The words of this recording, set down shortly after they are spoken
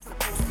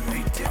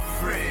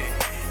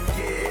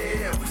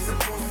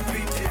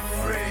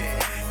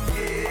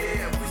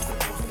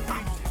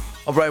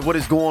All right, what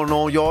is going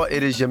on, y'all?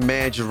 It is your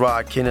man,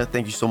 Gerard Kenneth.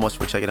 Thank you so much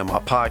for checking out my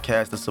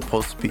podcast, the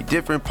Supposed to Be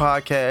Different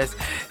podcast.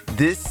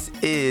 This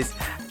is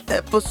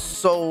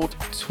episode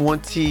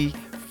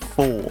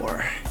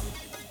 24.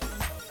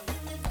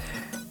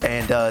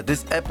 And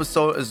this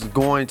episode is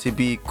going to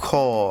be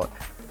called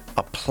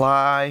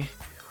Apply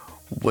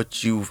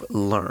What You've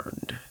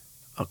Learned.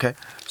 Okay?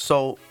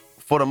 So,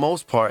 for the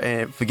most part,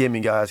 and forgive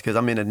me guys, because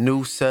I'm in a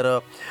new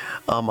setup.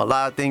 A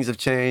lot of things have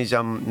changed.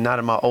 I'm not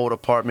in my old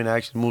apartment. I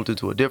actually moved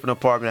into a different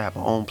apartment. I have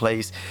my own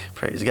place.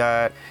 Praise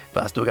God.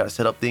 But I still got to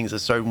set up things a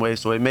certain way.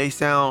 So it may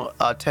sound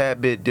a tad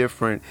bit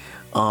different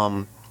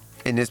in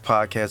this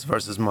podcast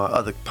versus my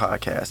other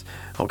podcast.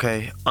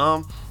 Okay.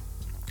 A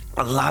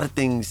lot of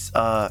things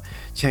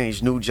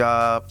changed. New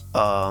job,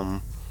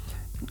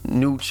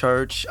 new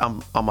church.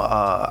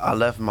 I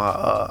left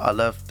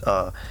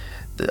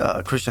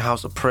the Christian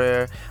House of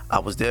Prayer. I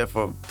was there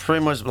for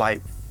pretty much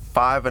like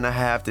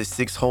 5.5 to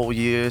 6 whole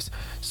years.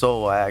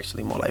 So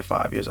actually more like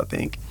 5 years, I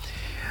think.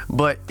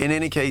 But in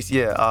any case,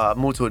 I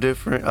moved to a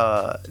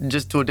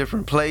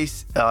different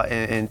place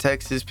in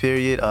Texas,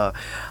 period. I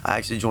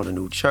actually joined a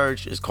new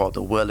church. It's called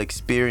the Well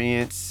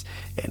Experience,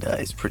 and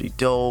it's pretty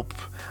dope.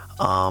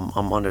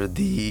 I'm under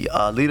the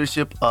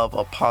leadership of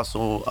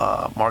Apostle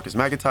Marcus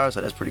McIntyre,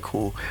 so that's pretty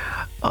cool.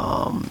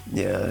 And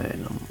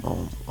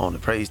I'm on the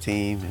praise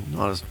team and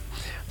all this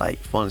like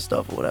fun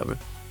stuff or whatever.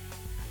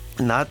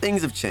 A lot of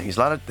things have changed. A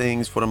lot of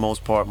things for the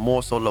most part,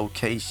 more so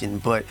location.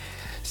 But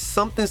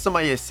something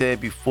somebody has said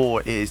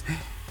before is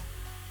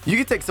you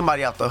can take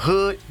somebody out the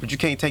hood, but you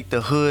can't take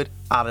the hood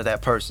out of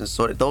that person.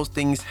 So that those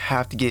things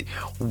have to get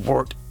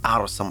worked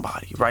out of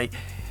somebody, right?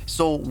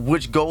 So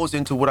which goes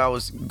into what I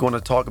was going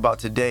to talk about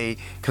today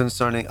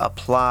concerning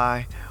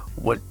apply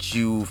what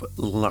you've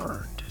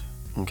learned.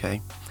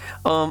 Okay.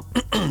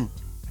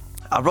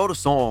 I wrote a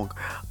song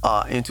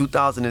in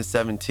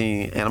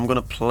 2017, and I'm going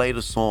to play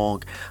the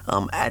song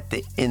at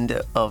the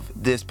end of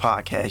this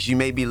podcast. You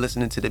may be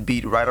listening to the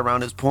beat right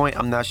around this point.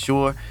 I'm not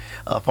sure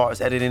as far as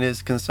editing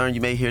is concerned.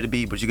 You may hear the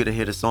beat, but you're going to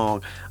hear the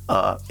song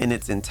in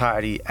its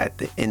entirety at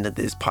the end of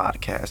this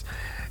podcast.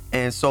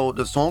 And so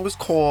the song is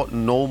called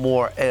No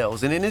More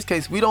L's. And in this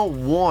case, we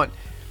don't want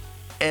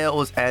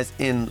L's as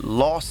in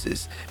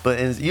losses.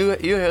 But you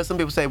hear some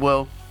people say,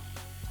 well,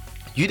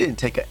 you didn't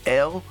take an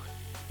L.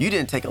 You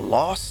didn't take a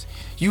loss.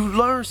 You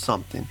learned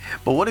something.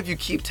 But what if you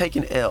keep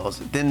taking L's?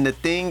 Then the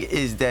thing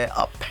is that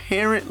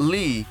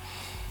apparently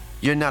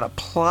you're not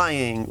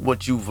applying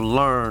what you've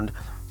learned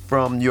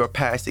from your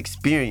past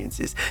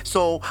experiences.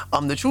 So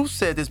the Truth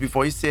said this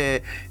before. He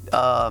said,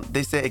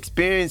 they said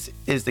experience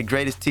is the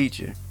greatest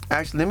teacher.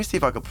 Actually, let me see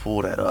if I can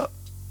pull that up.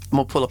 I'm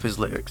gonna pull up his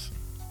lyrics.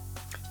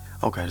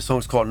 Okay, the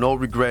song's called No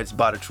Regrets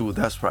by The Truth.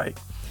 That's right.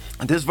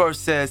 And this verse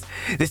says,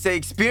 they say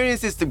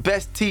experience is the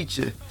best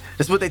teacher.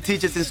 That's what they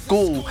teach us in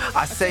school.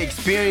 I say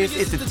experience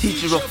is the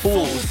teacher of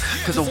fools.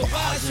 Because of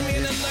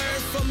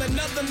from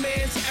another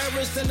man's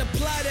errors and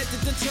apply that to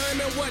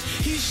determine what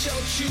he shall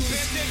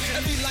choose.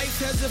 Every life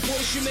has a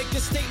voice. You make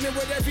a statement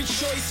with every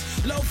choice.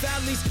 Low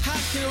valleys, high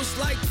hills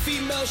like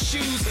female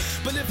shoes.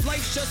 But if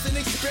life's just an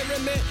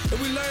experiment and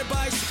we learn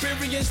by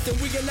experience, then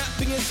we are not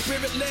being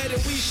spirit-led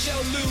and we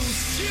shall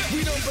lose.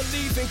 We don't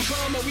believe in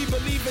karma. We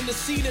believe in the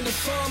seed and the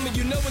farmer.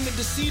 You know when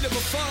the seed of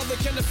a father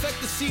can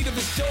affect the seed of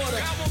his daughter.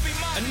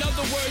 In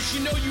other words, you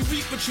know you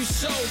reap what you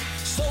sow.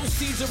 Sow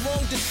seeds of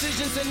wrong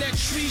decisions and that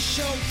tree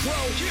shall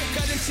grow.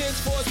 God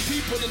intends for his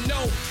people to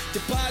know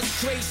that by his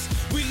grace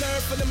we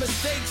learn from the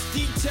mistakes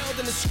detailed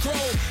in the scroll.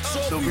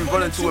 So if we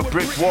run into a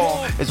brick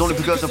wall, it's only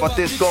because of our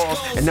this scars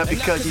and not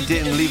because he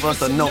didn't leave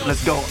us a note.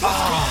 Let's go.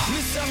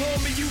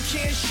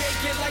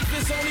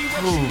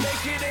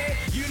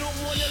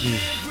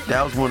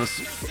 That was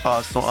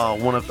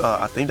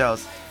I think that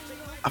was,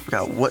 I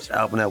forgot what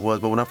album that was,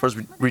 but when I first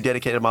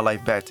rededicated my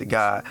life back to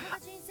God,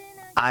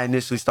 I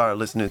initially started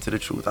listening to The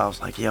Truth. I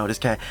was like, yo, this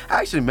cat, I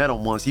actually met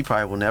him once. He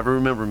probably will never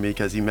remember me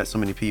because he met so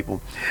many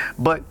people.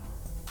 But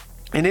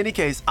in any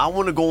case, I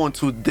want to go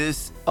into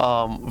this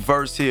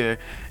verse here,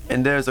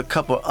 and there's a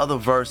couple other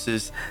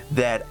verses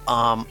that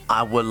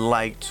I would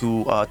like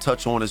to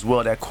touch on as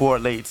well that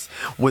correlates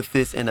with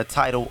this in the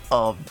title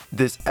of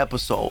this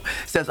episode.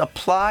 It says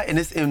apply, and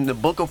it's in the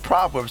book of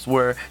Proverbs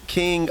where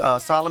King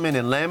Solomon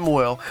and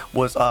Lemuel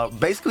was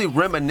basically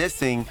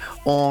reminiscing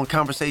on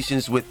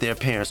conversations with their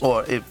parents,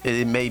 or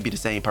it may be the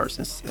same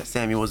person.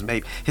 Samuel was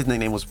maybe, his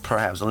nickname was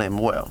perhaps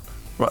Lemuel,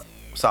 right?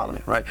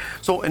 Solomon, right?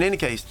 So in any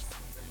case,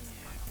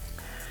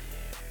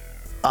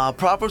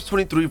 Proverbs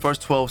 23 verse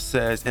 12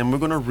 says, and we're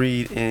going to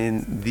read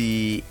in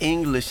the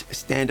English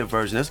Standard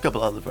Version. There's a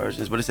couple other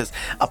versions, but it says,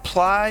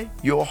 apply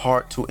your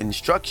heart to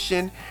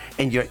instruction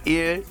and your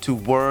ear to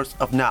words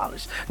of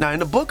knowledge. Now, in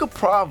the book of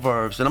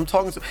Proverbs, and I'm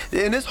talking to,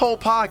 in this whole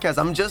podcast,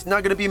 I'm just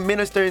not going to be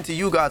ministering to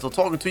you guys or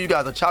talking to you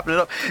guys or chopping it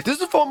up.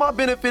 This is for my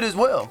benefit as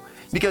well.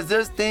 Because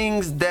there's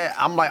things that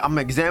I'm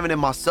examining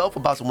myself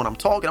about. So when I'm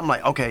talking, I'm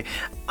like, okay,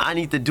 I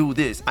need to do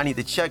this. I need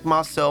to check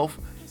myself.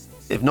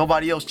 If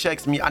nobody else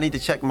checks me, I need to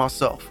check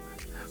myself.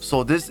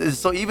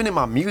 So even in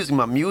my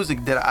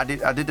music that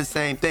I did the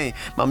same thing.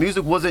 My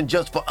music wasn't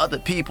just for other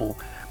people.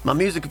 My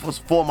music was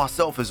for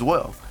myself as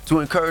well,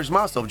 to encourage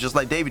myself, just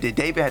like David did.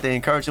 David had to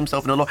encourage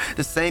himself in the Lord.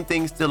 The same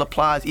thing still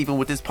applies even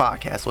with this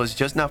podcast. So it's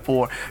just not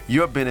for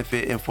your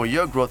benefit and for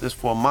your growth, it's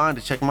for mine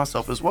to check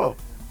myself as well.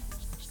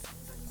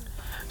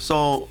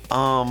 So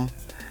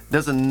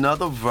there's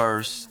another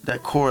verse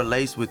that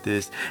correlates with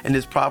this, and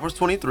it's Proverbs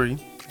 23,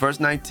 verse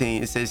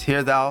 19. It says,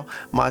 "Hear thou,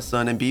 my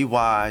son, and be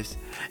wise,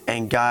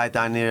 and guide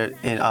thine ear,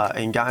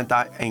 and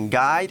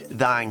guide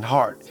thine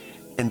heart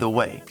in the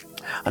way."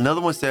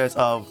 Another one says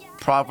of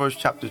Proverbs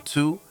chapter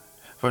 2,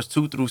 verse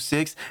 2 through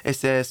 6, it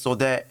says, "So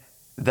that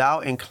thou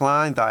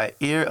incline thy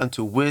ear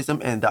unto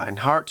wisdom and thine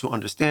heart to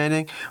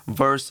understanding."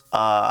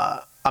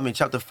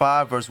 Chapter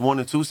 5, verse 1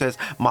 and 2 says,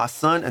 "My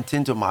son,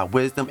 attend to my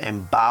wisdom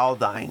and bow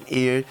thine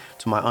ear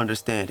to my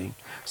understanding."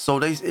 So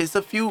it's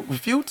a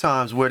few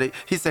times where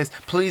he says,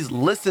 please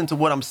listen to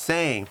what I'm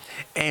saying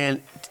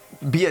and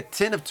be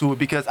attentive to it,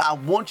 because I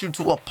want you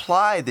to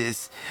apply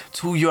this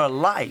to your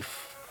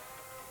life,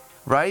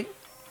 right?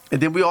 And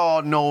then we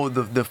all know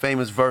the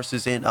famous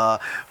verses in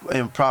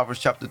Proverbs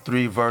chapter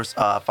 3, verse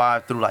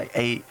 5 through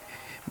 8.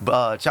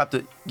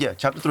 Chapter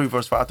 3,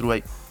 verse 5 through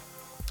 8.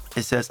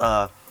 It says,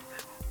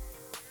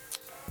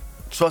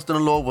 "Trust in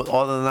the Lord with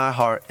all of thy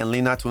heart, and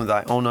lean not to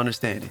thy own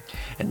understanding.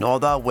 In all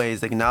thy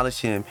ways acknowledge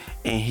him,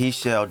 and he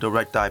shall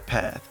direct thy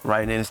path."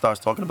 Right? And then it starts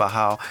talking about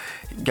how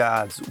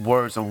God's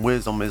words and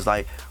wisdom is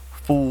like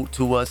food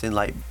to us and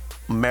like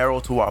marrow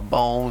to our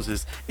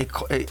bones.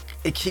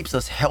 It keeps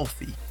us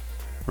healthy,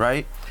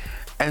 right?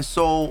 And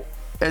so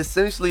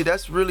essentially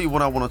that's really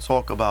what I want to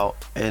talk about.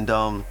 And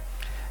I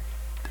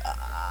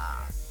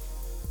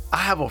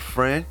have a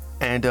friend,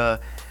 and a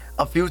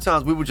few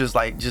times we would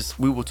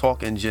we would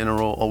talk in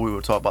general, or we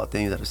would talk about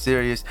things that are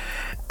serious,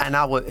 and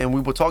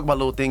we would talk about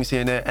little things here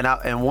and there.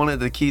 And one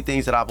of the key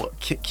things that I would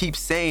keep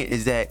saying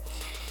is that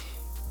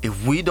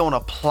if we don't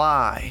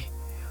apply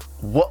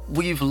what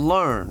we've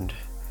learned,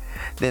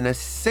 then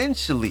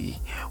essentially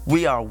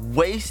we are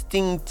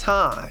wasting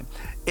time.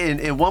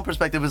 In one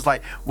perspective, it's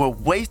like we're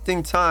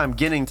wasting time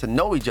getting to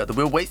know each other.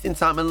 We're wasting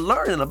time in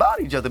learning about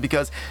each other,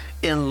 because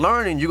in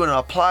learning, you're going to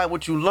apply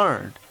what you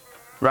learned,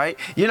 right?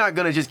 You're not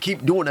going to just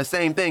keep doing the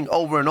same thing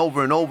over and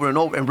over and over and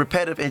over and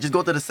repetitive and just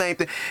go to the same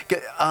thing.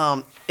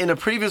 In a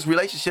previous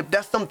relationship,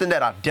 that's something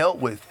that I dealt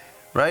with,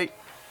 right?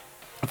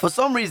 For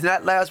some reason,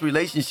 that last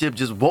relationship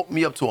just woke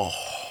me up to a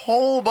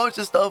whole bunch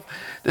of stuff.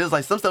 There's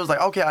like some stuff was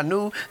like, okay, I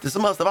knew. There's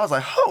some other stuff I was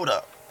like, hold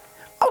up.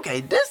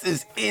 Okay, this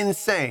is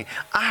insane.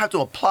 I have to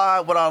apply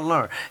what I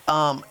learned.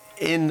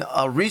 In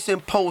a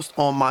recent post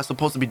on my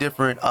Supposed to Be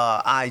Different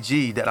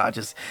IG that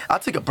I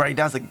took a break.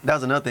 That's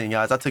another thing,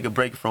 guys. I took a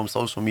break from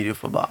social media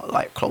for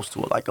about close to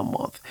a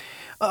month.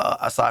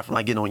 Aside from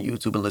getting on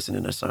YouTube and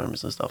listening to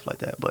sermons and stuff like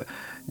that. But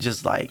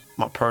just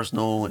my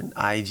personal and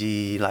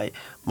IG,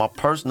 my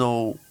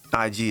personal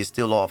IG is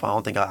still off. I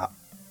don't think I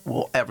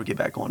will ever get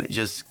back on it. I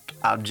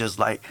just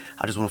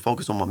want to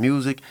focus on my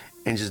music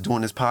and just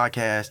doing this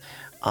podcast.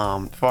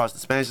 As far as the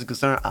Spanish is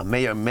concerned, I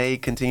may or may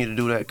continue to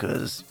do that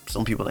because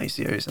some people ain't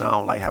serious and I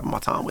don't like having my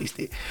time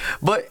wasted.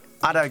 But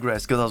I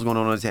digress because I was going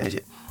on a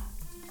tangent.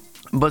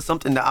 But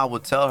something that I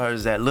would tell her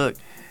is that, look,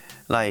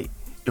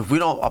 if we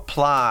don't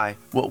apply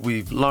what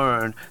we've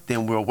learned,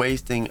 then we're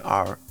wasting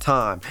our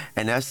time.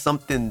 And that's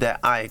something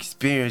that I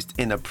experienced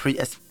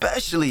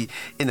especially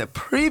in a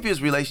previous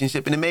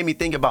relationship. And it made me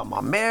think about my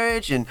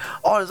marriage and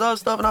all this other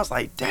stuff. And I was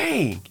like,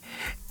 dang.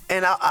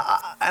 And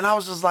I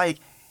was just like,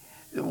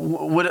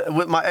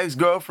 with my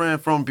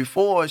ex-girlfriend from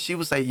before, she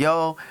would say,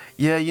 yo,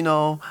 yeah,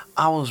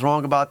 I was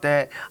wrong about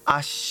that.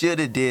 I should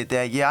have did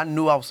that. Yeah, I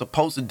knew I was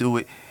supposed to do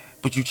it,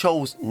 but you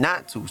chose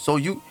not to. So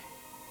you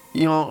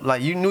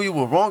knew you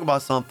were wrong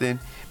about something,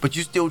 but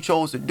you still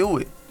chose to do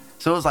it.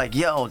 So it's like,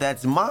 yo,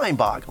 that's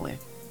mind-boggling.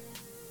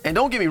 And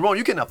don't get me wrong,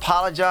 you can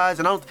apologize.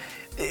 And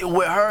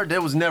with her,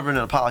 there was never an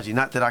apology,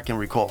 not that I can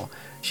recall.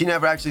 She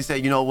never actually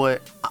said, you know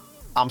what,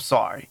 I'm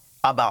sorry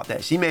about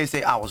that. She may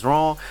say I was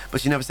wrong,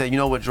 but she never said, you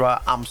know what, Dry,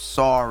 I'm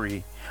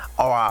sorry,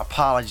 or I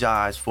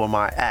apologize for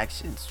my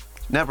actions.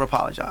 Never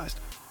apologized.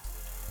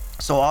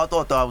 So I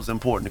thought that was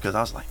important because I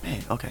was like,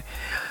 man, okay.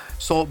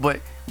 So, but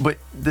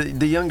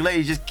the young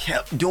lady just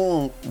kept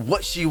doing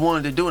what she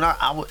wanted to do, and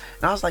I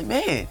was like,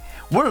 man,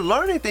 we're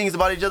learning things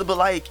about each other, but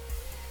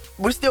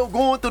we're still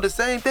going through the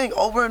same thing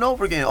over and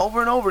over again.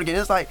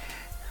 It's like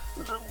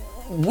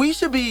we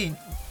should be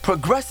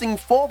progressing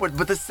forward,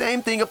 but the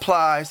same thing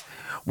applies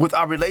with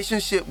our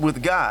relationship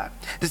with God.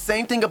 The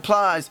same thing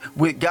applies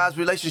with God's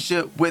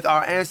relationship with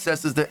our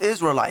ancestors, the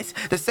Israelites.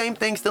 The same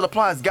thing still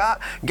applies. God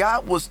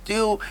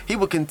he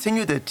will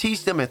continue to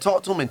teach them and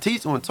talk to them and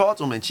teach them and talk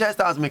to them and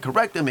chastise them and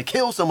correct them and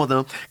kill some of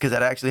them, because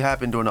that actually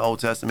happened during the Old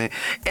Testament.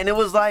 And it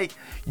was like,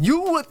 you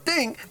would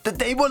think that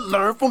they would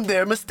learn from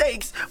their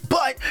mistakes,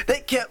 but they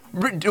kept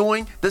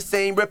doing the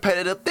same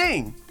repetitive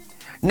thing.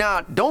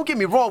 Now, don't get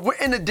me wrong, we're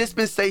in the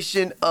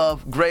dispensation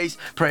of grace,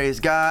 praise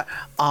God.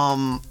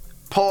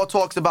 Paul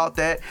talks about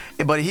that,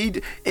 but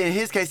in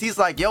his case, he's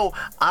like, yo,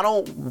 I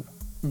don't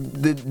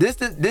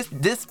this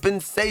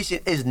dispensation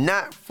is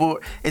not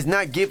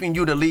giving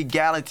you the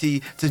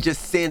legality to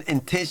just sin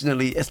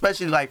intentionally,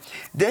 especially like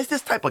there's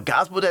this type of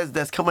gospel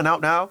that's coming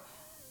out now,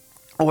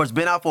 or it's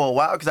been out for a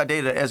while, because I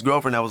dated an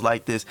ex-girlfriend that was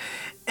like this,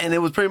 and it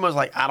was pretty much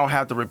like, I don't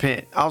have to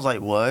repent. I was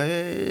like,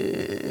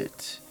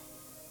 what?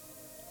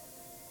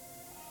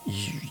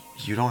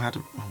 You don't have to,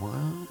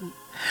 what?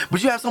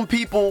 But you have some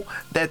people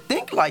that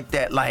think like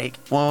that, like,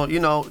 well,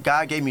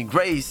 God gave me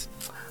grace,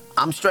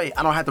 I'm straight,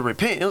 I don't have to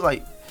repent. It was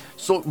like,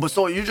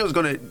 so you're just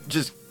gonna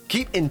just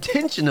keep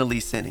intentionally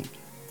sinning,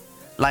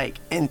 like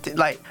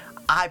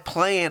I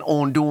plan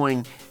on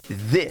doing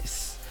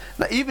this.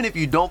 Now, even if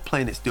you don't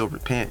plan it, still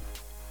repent.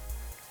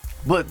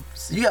 But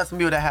you got some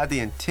people that have the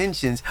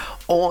intentions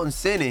on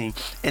sinning,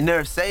 and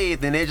they're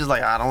saved, and they're just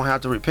like, I don't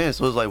have to repent.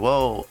 So it's like,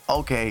 whoa,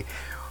 okay,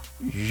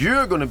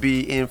 you're gonna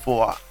be in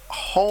for a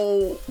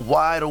whole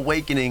wide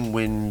awakening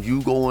when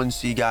you go and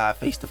see God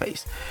face to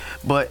face.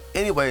 But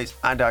anyways,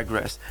 I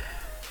digress.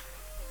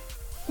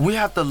 We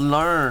have to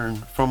learn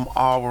from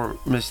our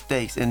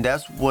mistakes, and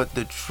that's what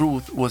The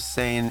Truth was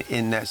saying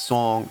in that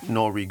song,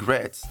 No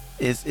Regrets.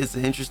 It's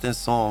an interesting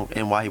song,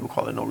 and why he would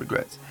call it No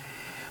Regrets.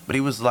 But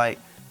he was like,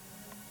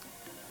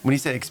 when he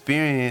said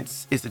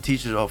experience is the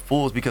teacher of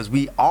fools, because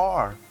we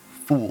are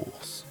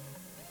fools.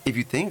 If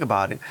you think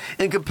about it,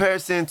 in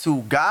comparison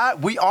to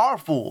God, we are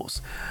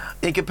fools.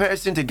 In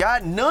comparison to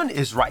God, none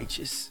is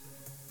righteous.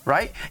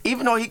 Right?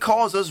 Even though he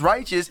calls us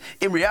righteous,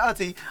 in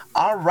reality,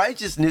 our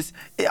righteousness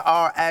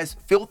are as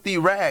filthy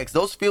rags.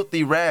 Those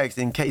filthy rags,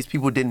 in case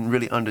people didn't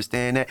really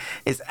understand that,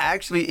 is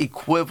actually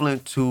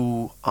equivalent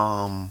to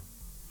a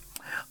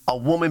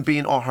woman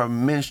being on her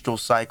menstrual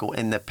cycle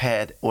and the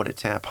pad or the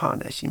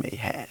tampon that she may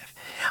have.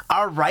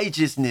 Our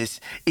righteousness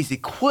is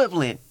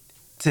equivalent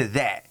to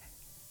that.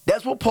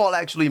 That's what Paul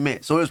actually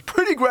meant. So it was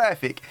pretty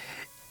graphic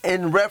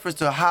in reference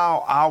to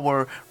how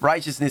our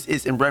righteousness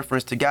is in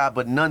reference to God,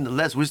 but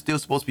nonetheless, we're still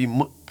supposed to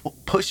be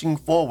pushing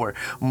forward,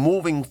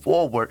 moving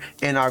forward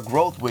in our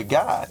growth with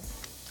God.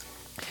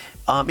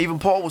 Even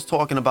Paul was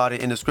talking about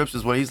it in the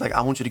scriptures where he's like,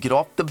 I want you to get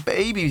off the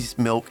baby's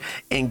milk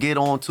and get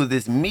on to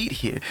this meat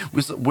here.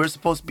 We're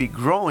supposed to be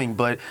growing,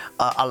 but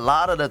a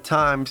lot of the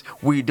times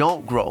we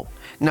don't grow.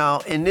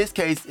 Now, in this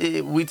case,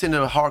 we tend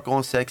to hark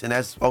on sex, and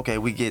that's okay,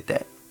 we get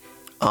that.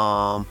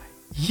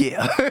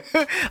 Yeah,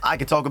 I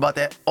can talk about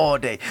that all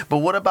day. But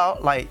what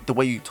about like the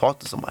way you talk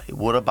to somebody?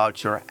 What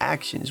about your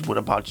actions? What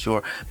about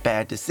your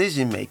bad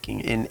decision making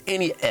in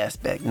any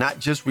aspect? Not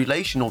just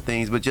relational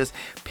things, but just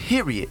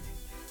period,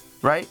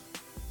 right?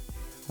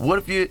 What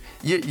if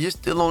you're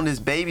still on this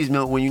baby's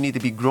milk when you need to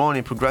be growing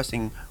and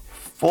progressing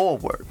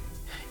forward?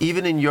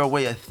 Even in your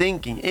way of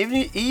thinking,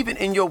 even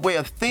in your way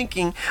of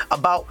thinking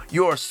about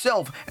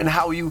yourself and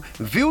how you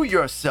view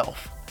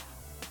yourself.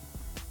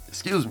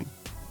 Excuse me.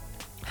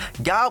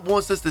 God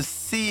wants us to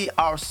see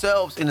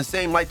ourselves in the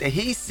same light that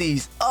he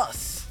sees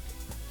us,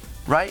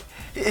 right?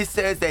 It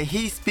says that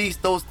he speaks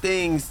those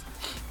things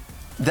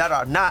that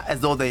are not as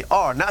though they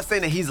are. Not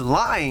saying that he's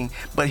lying,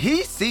 but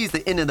he sees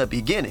the end in the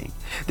beginning.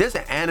 There's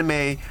an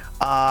anime,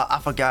 I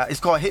forgot, it's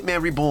called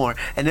Hitman Reborn,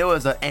 and there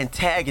was an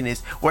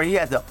antagonist where he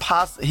had the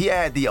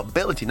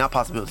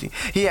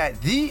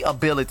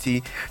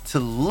ability to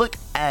look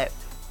at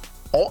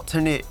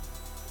alternate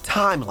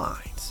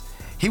timelines.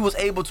 He was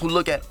able to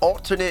look at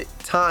alternate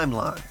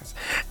timelines,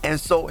 and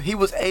so he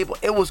was able.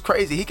 It was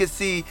crazy. He could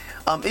see.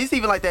 It's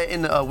even like that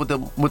in with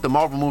the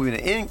Marvel movie, the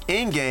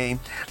Endgame.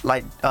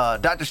 Like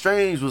Doctor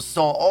Strange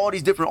saw all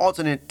these different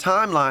alternate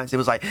timelines. It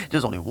was like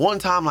there's only one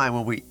timeline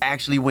where we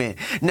actually win.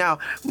 Now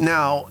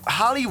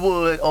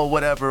Hollywood or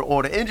whatever,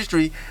 or the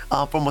industry,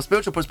 from a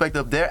spiritual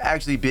perspective, they're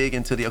actually big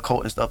into the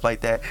occult and stuff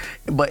like that.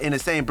 But in the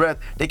same breath,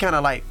 they kind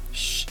of like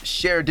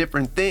share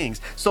different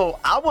things. So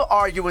I would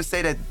argue and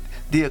say that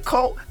the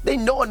occult, they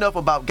know enough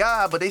about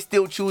God, but they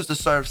still choose to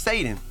serve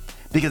Satan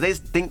because they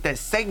think that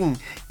Satan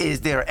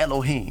is their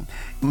Elohim.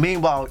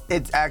 Meanwhile,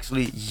 it's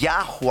actually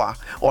Yahweh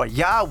or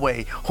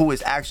Yahweh who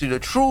is actually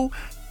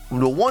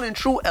the one and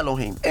true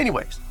Elohim.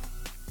 Anyways,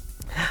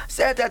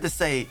 said that to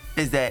say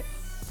is that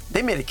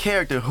they made a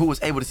character who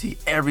was able to see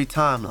every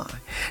timeline.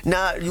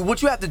 Now,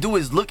 what you have to do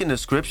is look in the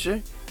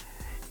scripture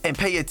and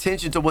pay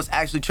attention to what's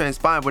actually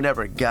transpiring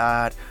whenever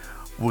God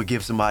will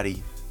give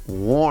somebody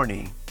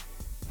warning.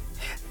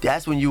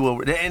 That's when you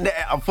will, and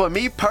for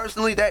me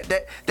personally,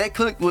 that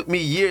clicked with me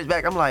years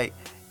back. I'm like,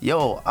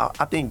 yo,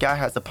 I think God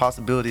has the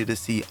possibility to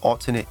see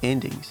alternate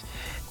endings.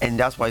 And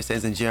that's why it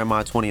says in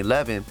Jeremiah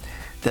 20:11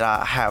 that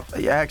I have,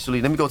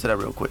 actually, let me go to that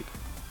real quick.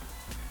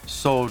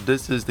 So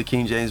this is the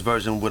King James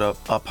Version with a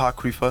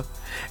apocrypha.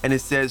 And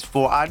it says,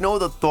 for I know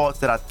the thoughts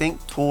that I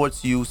think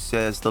towards you,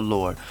 says the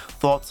Lord.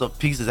 Thoughts of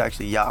peace is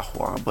actually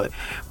Yahweh, but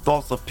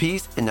thoughts of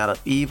peace and not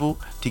of evil,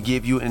 to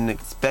give you an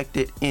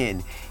expected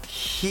end.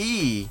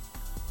 He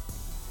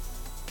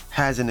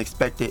has an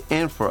expected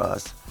end for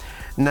us.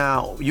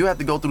 Now, you have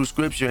to go through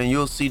scripture and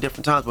you'll see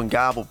different times when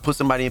God will put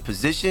somebody in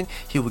position,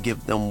 he will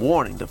give them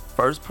warning. The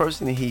first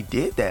person that he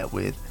did that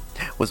with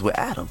was with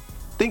Adam.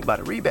 Think about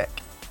it, read back.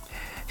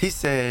 He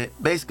said,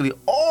 basically,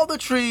 all the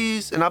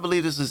trees, and I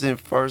believe this is in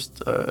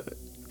first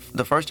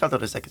the first chapter or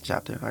the second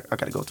chapter. I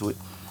got to go to it.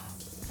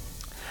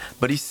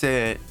 But he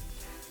said,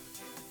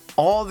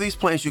 all these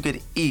plants you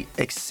could eat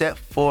except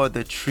for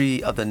the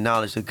tree of the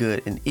knowledge of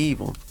good and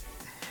evil.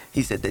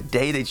 He said, the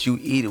day that you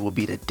eat it will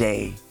be the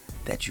day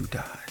that you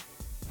die.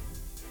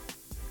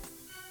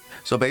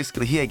 So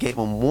basically, he had gave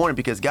him warning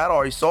because God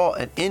already saw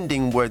an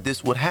ending where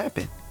this would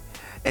happen.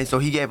 And so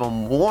he gave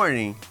him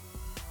warning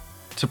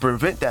to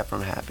prevent that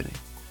from happening,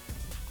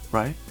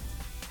 right?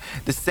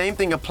 The same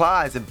thing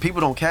applies, and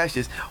people don't catch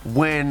this,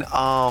 when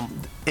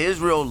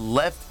Israel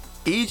left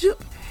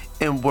Egypt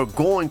and were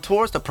going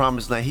towards the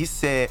promised land. He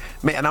said,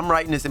 man, and I'm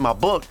writing this in my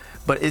book,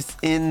 but it's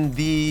in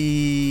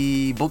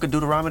the book of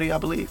Deuteronomy, I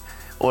believe,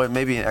 or it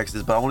may be in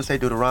Exodus, but I want to say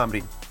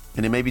Deuteronomy,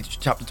 and it may be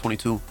chapter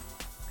 22.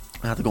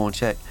 I have to go and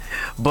check.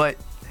 But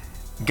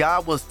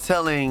God was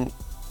telling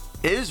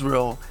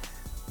Israel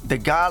the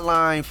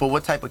guideline for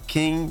what type of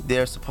king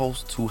they're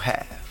supposed to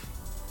have.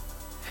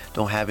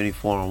 Don't have any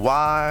foreign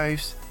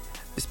wives,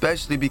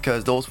 especially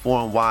because those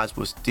foreign wives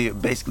will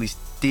basically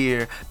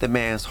steer the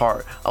man's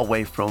heart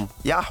away from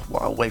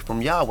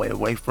Yahweh,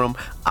 away from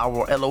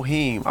our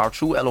Elohim, our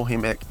true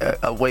Elohim,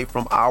 away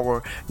from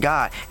our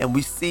God. And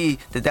we see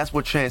that that's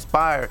what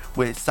transpired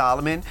with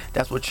Solomon.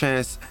 That's what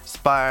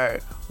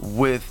transpired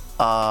with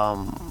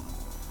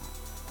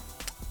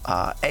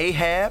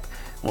Ahab.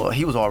 Well,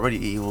 he was already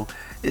evil.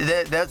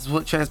 That's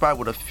what transpired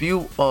with a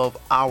few of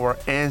our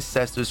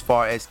ancestors as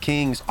far as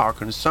kings are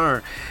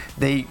concerned.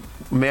 They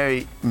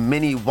married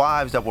many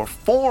wives that were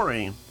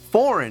foreign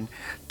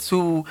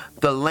to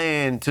the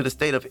land, to the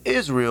state of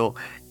Israel,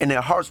 and their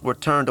hearts were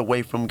turned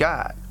away from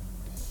God.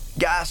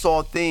 God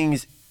saw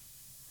things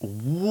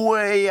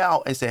way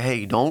out and said,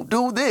 hey, don't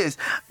do this.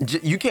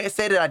 You can't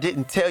say that I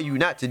didn't tell you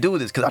not to do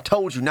this, because I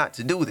told you not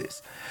to do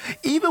this.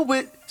 Even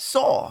with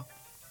Saul,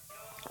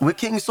 with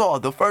King Saul,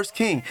 the first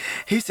king,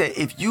 he said,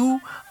 if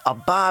you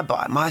abide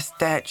by my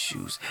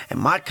statutes and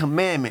my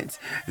commandments,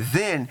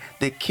 then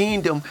the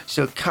kingdom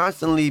shall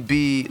constantly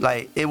be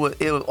like, it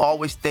will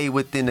always stay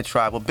within the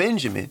tribe of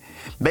Benjamin.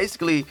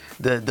 Basically,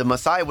 the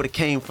Messiah would have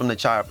came from the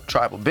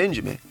tribe of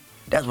Benjamin.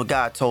 That's what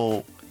God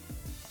told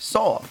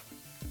Saul.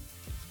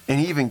 And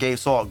he even gave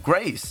Saul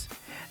grace.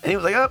 And he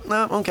was like, oh,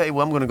 no, okay,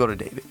 well, I'm going to go to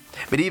David.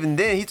 But even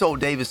then, he told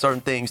David certain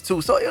things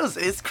too. So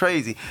it's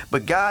crazy.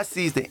 But God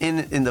sees the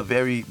end in the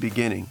very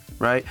beginning,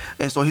 right?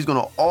 And so he's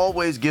going to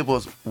always give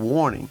us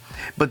warning.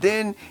 But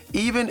then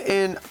even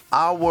in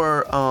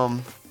our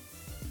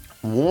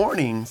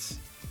warnings,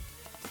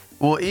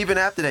 well, even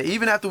after that,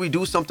 even after we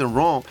do something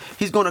wrong,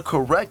 he's going to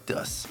correct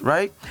us,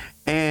 right?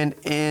 And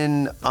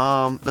in,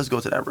 let's go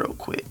to that real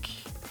quick.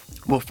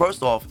 Well,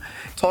 first off,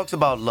 it talks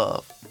about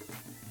love.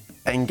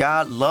 And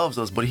God loves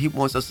us, but he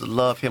wants us to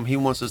love him. He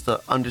wants us to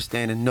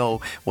understand and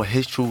know what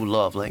his true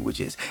love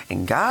language is.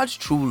 And God's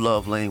true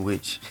love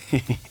language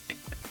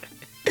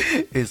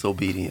is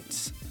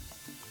obedience.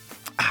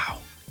 Ow.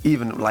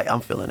 Even like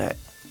I'm feeling that.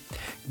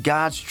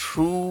 God's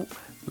true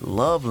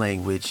love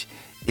language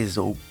is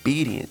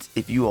obedience.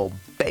 If you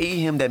obey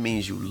him, that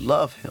means you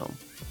love him.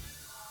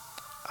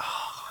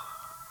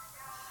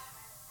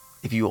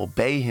 If you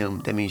obey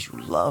him, that means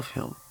you love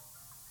him.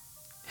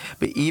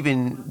 But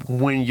even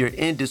when you're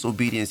in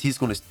disobedience, he's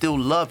going to still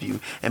love you.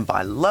 And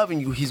by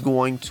loving you, he's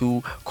going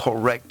to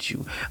correct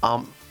you.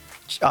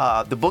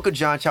 The book of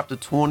John, chapter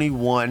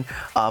 21,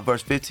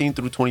 verse 15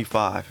 through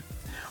 25.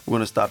 We're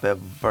going to stop at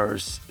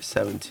verse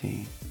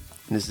 17.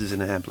 And this is in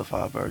the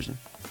Amplified version.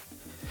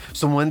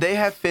 So when they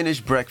had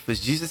finished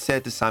breakfast, Jesus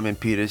said to Simon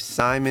Peter,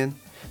 Simon,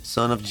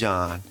 son of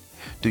John,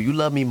 do you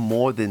love me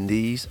more than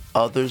these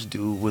others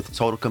do with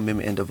total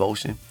commitment and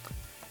devotion?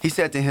 He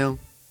said to him,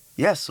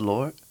 yes,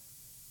 Lord.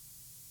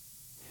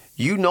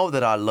 You know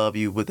that I love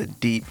you with a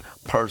deep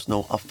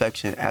personal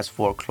affection as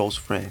for a close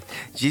friend.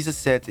 Jesus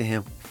said to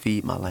him,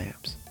 feed my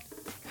lambs.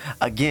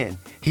 Again,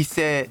 he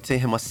said to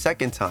him a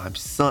second time,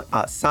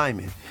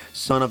 Simon,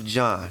 son of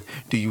John,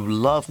 do you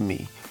love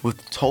me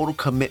with total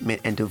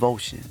commitment and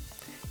devotion?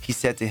 He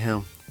said to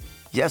him,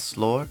 yes,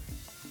 Lord.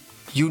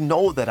 You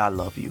know that I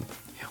love you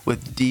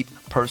with deep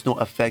personal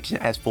affection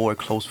as for a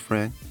close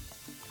friend.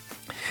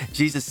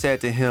 Jesus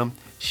said to him,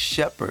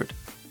 shepherd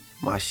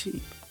my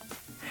sheep.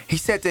 He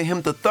said to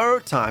him the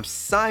third time,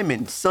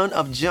 Simon, son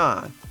of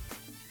John,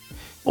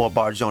 or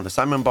Bar-Jonah,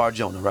 Simon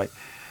Bar-Jonah, right?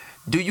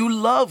 Do you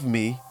love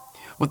me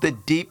with a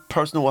deep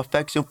personal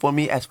affection for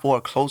me as for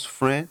a close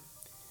friend?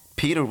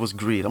 Peter was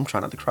grieved. I'm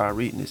trying not to cry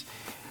reading this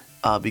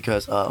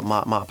because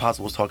my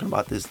apostle was talking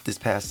about this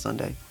past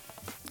Sunday.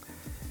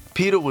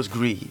 Peter was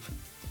grieved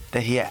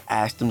that he had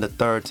asked him the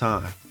third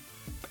time.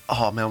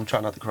 Oh man, I'm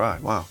trying not to cry.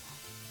 Wow.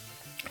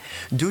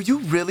 Do you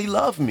really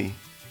love me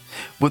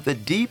with a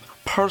deep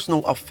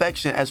personal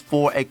affection as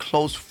for a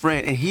close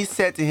friend? And he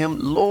said to him,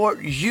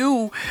 Lord,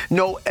 you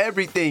know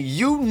everything.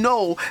 You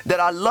know that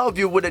I love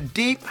you with a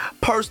deep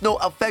personal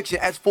affection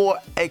as for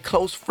a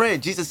close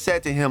friend. Jesus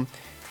said to him,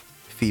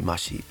 feed my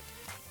sheep.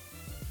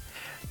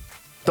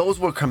 Those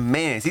were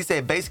commands. He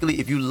said, basically,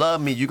 if you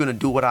love me, you're going to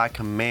do what I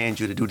command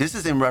you to do. This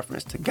is in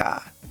reference to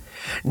God.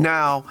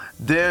 Now,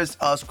 there's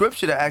a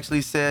scripture that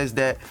actually says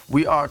that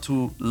we are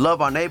to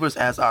love our neighbors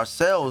as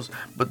ourselves,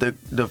 but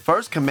the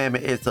first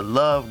commandment is to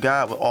love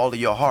God with all of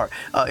your heart.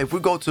 If we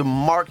go to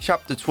Mark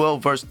chapter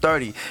 12, verse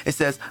 30, it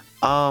says,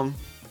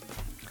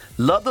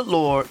 love the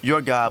Lord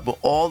your God with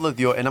all of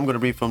your, and I'm going to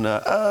read from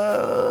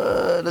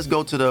let's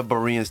go to the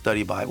Berean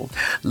Study Bible.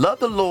 Love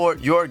the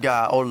Lord your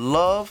God, or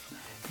love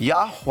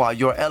Yahweh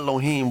your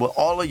Elohim with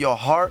all of your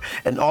heart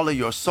and all of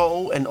your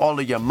soul and all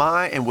of your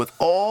mind and with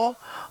all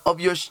of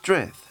your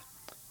strength.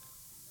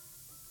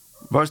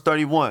 Verse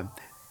 31.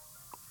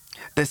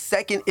 The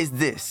second is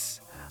this: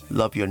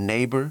 love your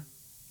neighbor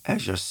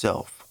as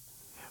yourself.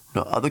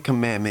 No other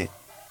commandment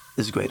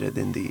is greater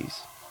than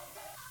these.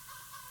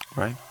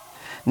 Right?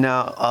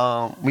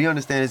 Now, we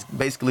understand it's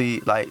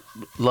basically like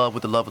love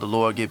with the love of the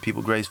Lord, give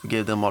people grace,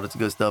 forgive them, all this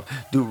good stuff.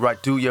 Do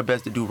right, do your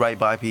best to do right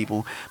by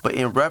people. But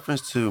in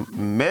reference to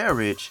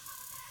marriage,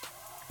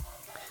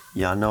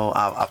 y'all know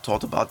I've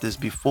talked about this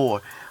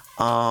before.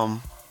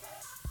 In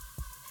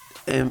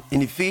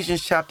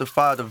Ephesians chapter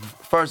 5, the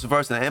first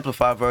verse in the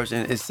Amplified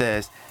version, it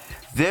says,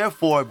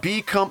 therefore,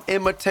 become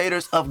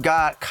imitators of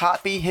God,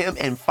 copy him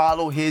and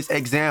follow his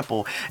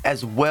example.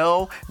 As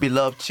well,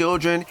 beloved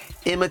children,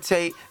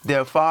 imitate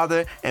their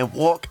father and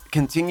walk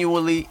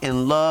continually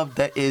in love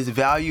that is,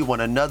 value one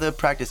another,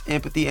 practice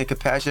empathy and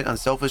compassion,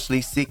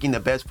 unselfishly seeking the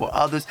best for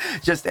others,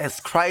 just as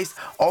Christ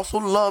also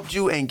loved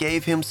you and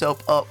gave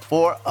himself up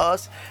for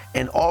us,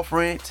 an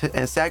offering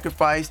and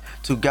sacrifice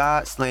to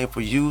God, slain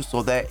for you,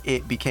 so that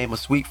it became a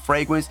sweet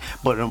fragrance.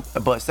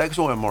 But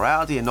sexual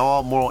immorality and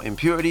all moral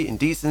impurity,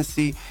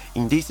 indecency,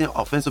 indecent,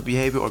 offensive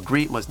behavior, or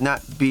greed must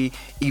not be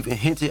even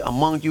hinted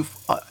among you,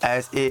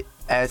 as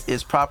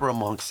is proper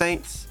among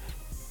saints.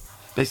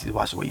 Basically,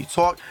 watch the way you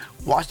talk,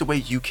 watch the way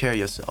you carry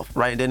yourself,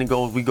 right? And then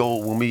when we go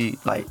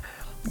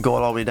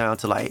all the way down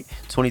to like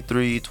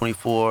 23,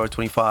 24,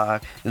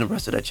 25, and the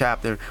rest of that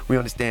chapter, we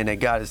understand that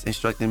God is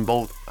instructing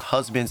both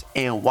husbands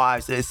and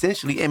wives to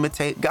essentially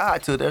imitate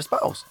God to their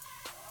spouse.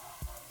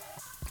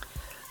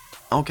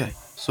 Okay,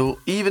 so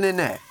even in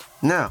that,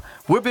 now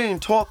we're being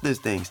taught these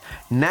things.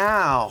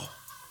 Now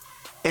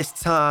it's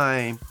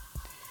time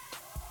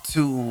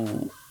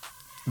to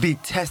be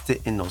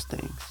tested in those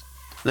things.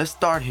 Let's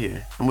start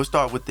here, and we'll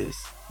start with this.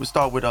 We'll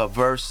start with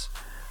verse.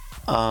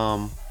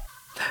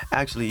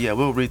 Actually, yeah,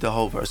 we'll read the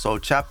whole verse. So,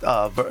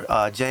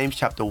 James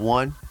chapter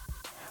 1,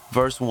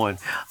 verse 1.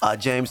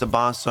 James, a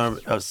bond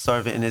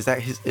servant, and is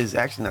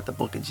actually not the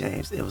book of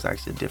James. It was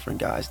actually a different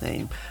guy's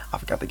name. I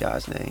forgot the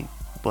guy's name,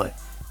 but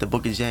the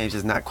book of James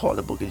is not called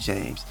the book of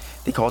James.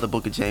 They call the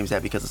book of James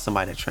that because of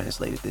somebody that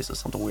translated this or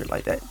something weird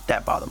like that.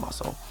 That bothered my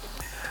soul.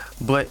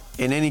 But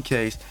in any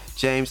case,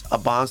 James, a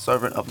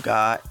bondservant of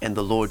God and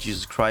the Lord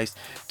Jesus Christ,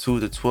 to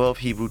the 12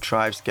 Hebrew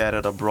tribes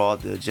scattered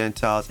abroad, the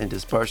Gentiles in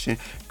dispersion,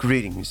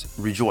 greetings,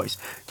 rejoice.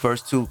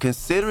 Verse 2,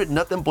 consider it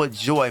nothing but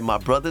joy, my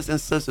brothers and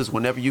sisters,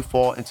 whenever you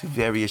fall into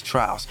various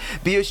trials.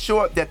 Be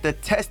assured that the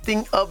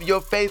testing of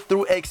your faith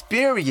through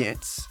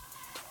experience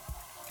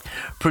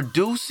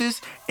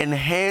produces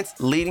endurance,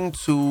 leading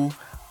to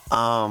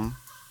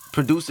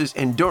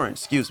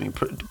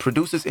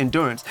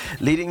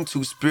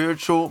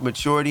spiritual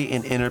maturity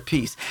and inner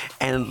peace.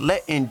 And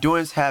let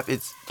endurance have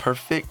its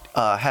perfect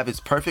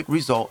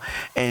result,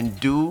 and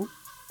do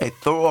a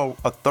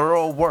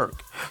thorough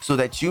work, so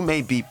that you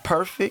may be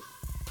perfect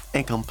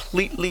and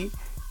completely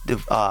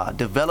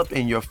developed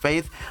in your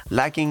faith,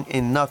 lacking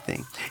in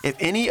nothing. If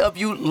any of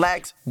you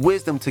lacks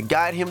wisdom to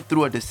guide him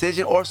through a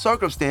decision or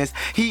circumstance,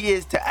 he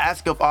is to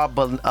ask of our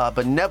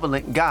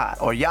benevolent God,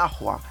 or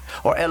Yahweh,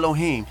 or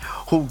Elohim,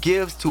 who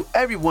gives to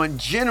everyone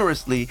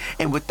generously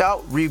and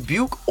without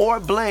rebuke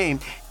or blame.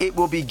 It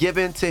will be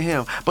given to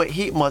him. But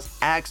he must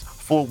ask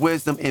for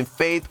wisdom in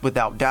faith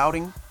without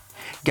doubting.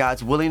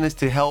 God's willingness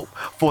to help,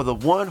 for the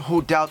one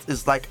who doubts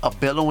is like a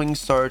billowing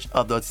surge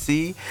of the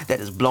sea that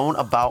is blown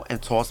about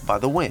and tossed by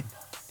the wind.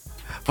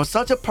 For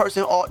such a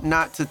person ought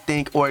not to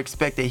think or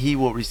expect that he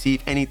will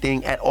receive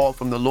anything at all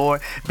from the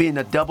Lord, being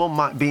a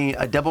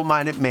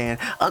double-minded man,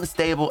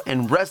 unstable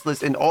and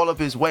restless in all of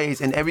his ways,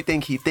 and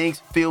everything he thinks,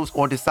 feels,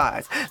 or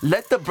decides.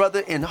 Let the brother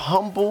in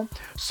humble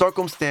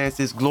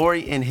circumstances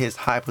glory in his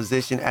high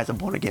position as a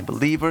born-again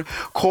believer,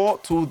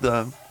 called to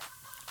the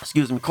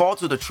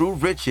true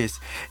riches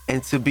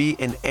and to be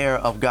an heir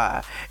of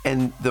God.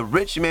 And the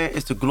rich man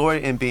is to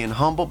glory in being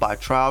humble by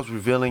trials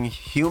revealing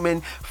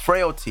human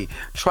frailty.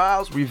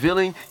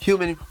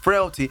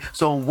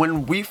 So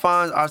when we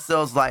find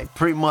ourselves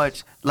pretty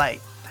much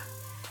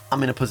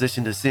I'm in a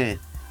position to sin,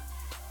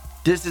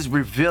 this is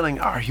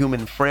revealing our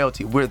human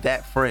frailty. We're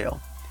that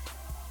frail.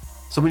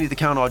 So we need to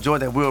count our joy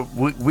that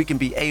we can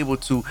be able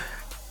to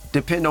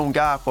depend on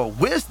God for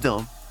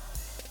wisdom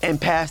and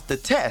pass the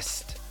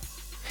test.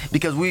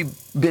 Because we've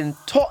been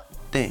taught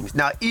things.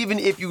 Now, even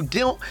if you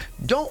don't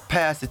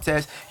pass the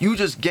test, you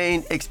just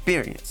gain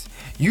experience.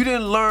 You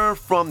didn't learn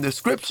from the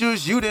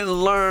scriptures. You didn't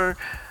learn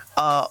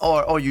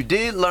or you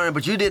did learn,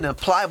 but you didn't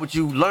apply what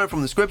you learned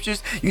from the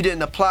scriptures. You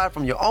didn't apply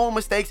from your own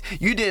mistakes.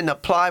 You didn't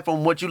apply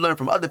from what you learned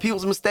from other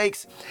people's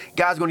mistakes.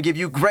 God's going to give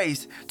you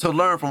grace to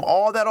learn from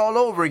all that all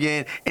over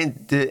again,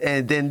 and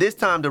then this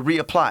time to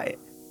reapply it.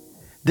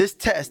 This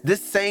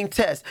same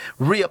test,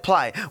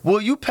 reapply it.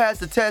 Will you pass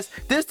the test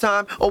this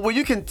time, or will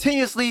you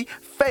continuously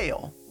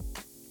fail?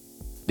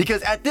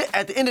 Because at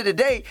the end of the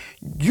day,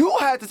 you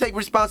have to take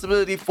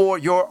responsibility for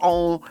your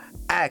own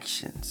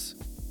actions.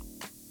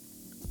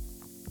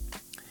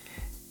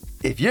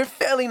 If you're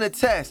failing the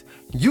test,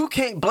 you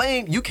can,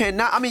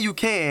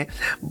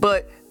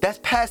 but that's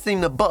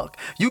passing the buck.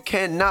 You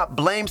cannot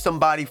blame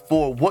somebody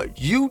for what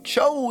you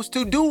chose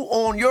to do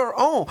on your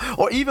own,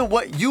 or even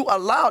what you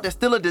allowed. That's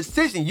still a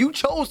decision. You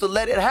chose to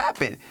let it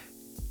happen.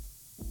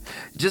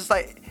 Just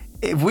like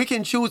if we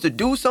can choose to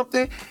do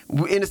something,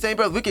 in the same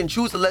breath, we can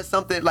choose to let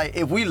something, like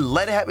if we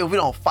let it happen, if we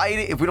don't fight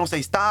it, if we don't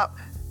say stop.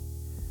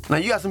 Now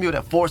you got some people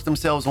that force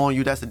themselves on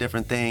you. That's a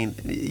different thing.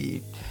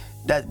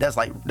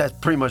 That's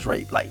pretty much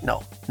rape. Like,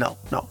 no.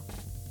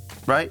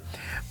 Right?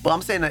 But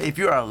I'm saying that if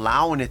you're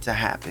allowing it to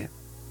happen,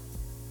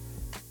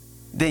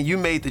 then you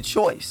made the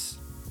choice.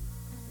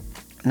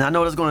 Now I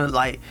know that's gonna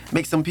like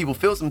make some people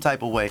feel some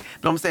type of way,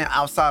 but I'm saying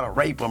outside of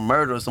rape or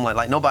murder or something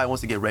like nobody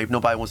wants to get raped,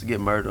 nobody wants to get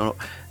murdered.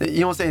 You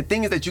know what I'm saying?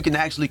 Things that you can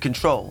actually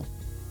control,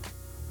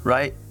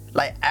 right?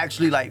 Like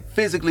actually, like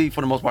physically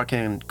for the most part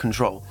can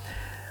control.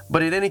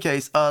 But in any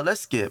case,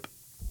 let's skip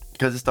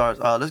because it starts.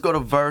 Let's go to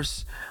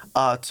verse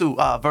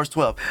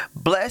 12.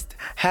 Blessed,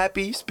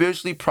 happy,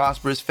 spiritually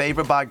prosperous,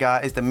 favored by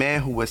God is the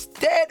man who was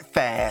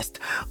steadfast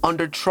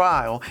under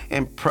trial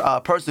and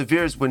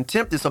perseveres when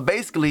tempted. So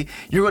basically,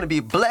 you're going to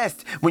be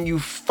blessed when you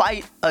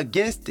fight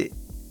against it.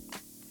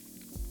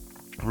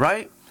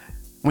 Right?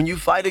 When you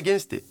fight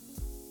against it.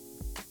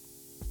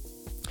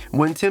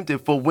 When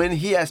tempted, for when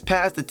he has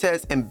passed the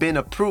test and been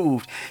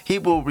approved, he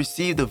will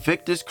receive the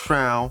victor's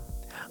crown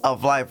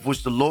of life,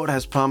 which the Lord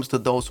has promised to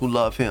those who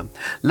love him.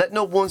 Let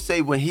no one say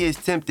when he is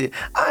tempted,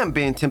 I am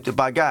being tempted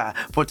by God.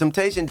 For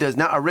temptation does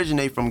not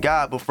originate from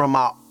God, but from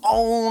our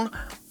own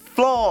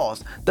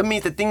flaws. That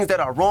means the things that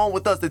are wrong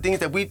with us, the things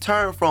that we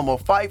turn from or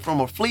fight from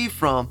or flee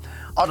from,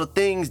 are the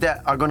things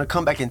that are going to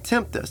come back and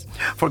tempt us.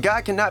 For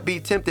God cannot be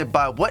tempted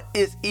by what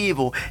is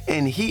evil,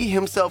 and he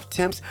himself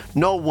tempts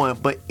no one,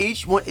 but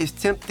each one is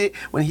tempted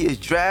when he is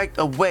dragged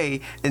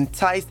away,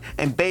 enticed,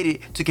 and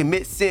baited to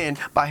commit sin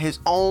by his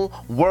own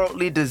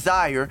worldly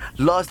desire,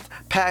 lust,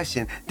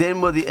 passion. Then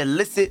when the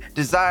illicit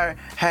desire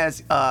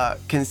has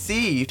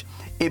conceived,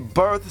 it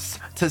births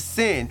to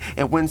sin.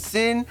 And when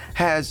sin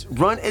has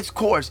run its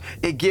course,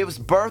 it gives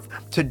birth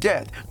to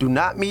death. Do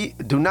not be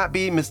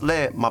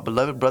misled, my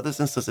beloved brothers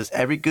and sisters.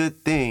 Every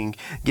good thing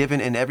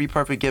given and every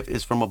perfect gift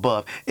is from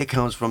above. It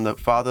comes down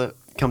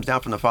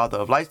from the Father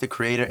of lights, the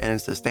creator and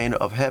sustainer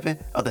of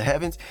the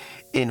heavens,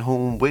 in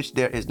whom which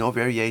there is no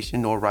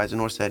variation, nor rising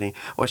nor setting,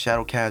 or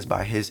shadow cast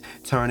by his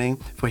turning,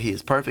 for he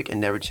is perfect and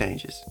never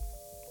changes.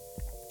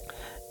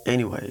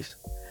 Anyways,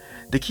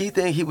 the key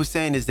thing he was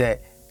saying is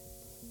that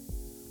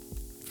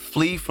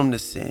flee from the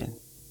sin,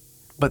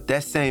 but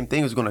that same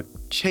thing is going to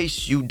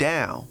chase you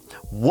down.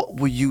 What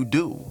will you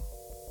do?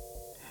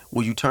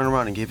 Will you turn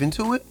around and give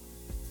into it?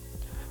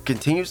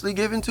 Continuously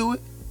give into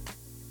it?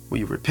 Will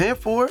you repent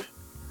for it?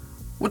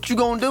 What you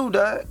gonna do,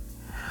 Dad?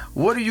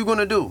 What are you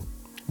gonna do?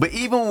 But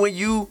even when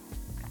you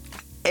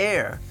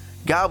err,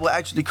 God will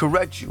actually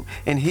correct you.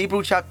 In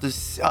Hebrews chapter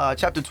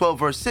 12,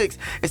 verse 6,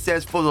 it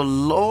says, for the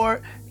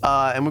Lord,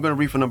 and we're going to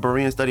read from the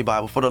Berean Study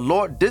Bible, for the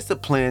Lord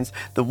disciplines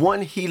the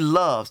one he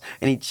loves,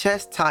 and he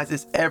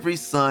chastises every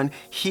son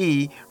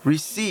he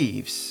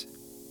receives.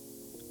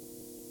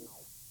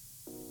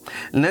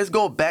 And let's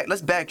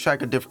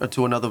backtrack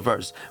to another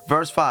verse.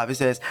 Verse 5, it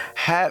says,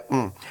 have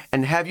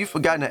you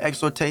forgotten the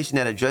exhortation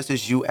that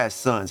addresses you as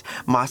sons?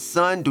 My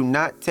son, do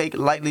not take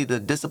lightly the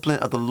discipline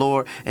of the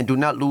Lord, and do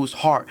not lose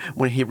heart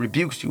when he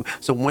rebukes you.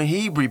 So when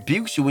he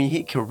rebukes you, when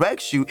he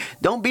corrects you,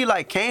 don't be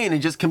like Cain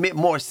and just commit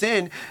more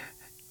sin.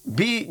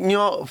 Be,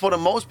 for the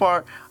most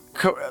part,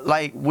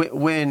 like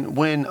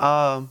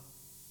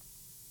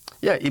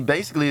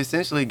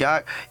essentially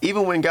God,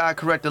 even when God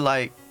corrected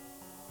like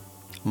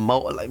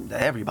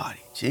everybody,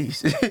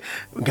 jeez,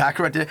 God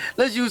corrected.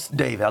 Let's use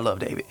David. I love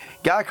David.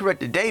 God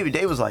corrected David.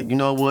 David was like, you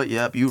know what?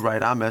 Yep, you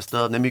right. I messed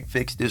up. Let me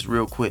fix this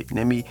real quick.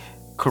 Let me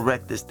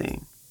correct this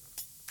thing.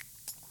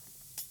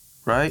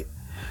 Right?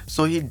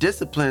 So he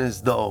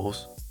disciplines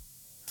those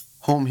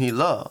whom he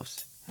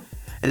loves.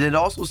 And it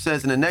also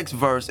says in the next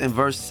verse, in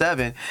verse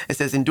 7, it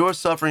says, endure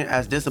suffering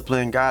as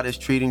discipline. God is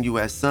treating you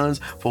as sons.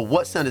 For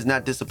what son is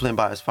not disciplined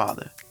by his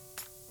father?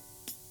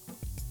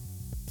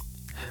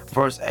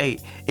 Verse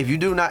 8, if you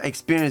do not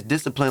experience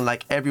discipline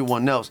like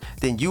everyone else,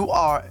 then you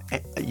are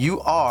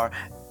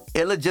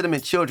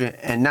illegitimate children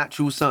and not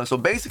true sons. So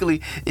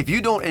basically, if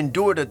you don't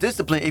endure the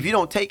discipline, if you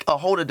don't take a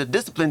hold of the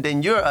discipline,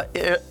 then you're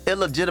an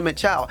illegitimate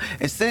child.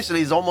 Essentially,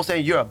 it's almost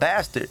saying you're a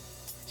bastard.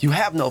 You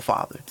have no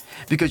father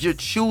because you're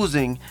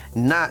choosing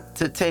not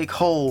to take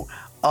hold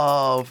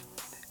of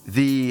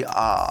the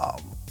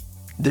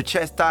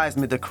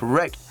chastisement, the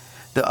correct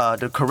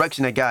the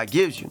correction that God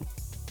gives you.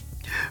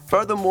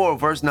 Furthermore,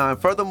 verse 9,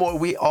 furthermore,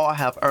 we all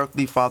have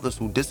earthly fathers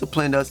who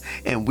disciplined us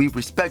and we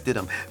respected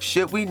them.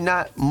 Should we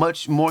not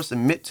much more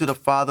submit to the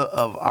Father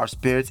of our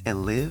spirits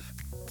and live?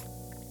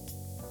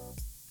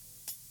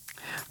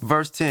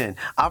 Verse 10,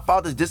 our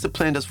fathers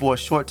disciplined us for a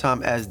short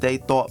time as they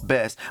thought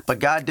best, but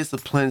God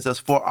disciplines us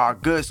for our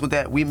good so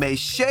that we may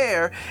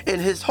share in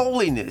his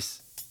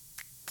holiness.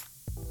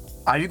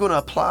 Are you going to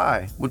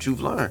apply what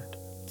you've learned?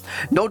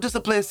 No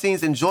discipline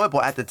seems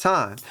enjoyable at the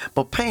time,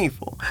 but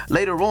painful.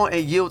 Later on,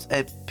 it yields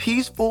a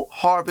peaceful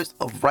harvest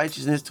of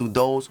righteousness to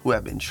those who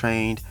have been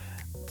trained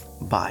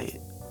by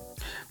it.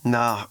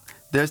 Now,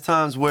 there's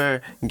times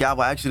where God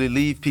will actually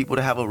leave people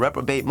to have a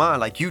reprobate mind.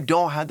 Like, you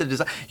don't have to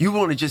decide. You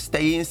want to just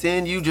stay in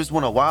sin. You just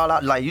want to wild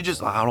out. Like,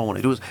 I don't want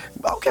to do this.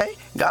 Okay,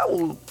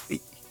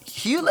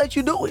 he'll let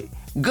you do it.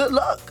 Good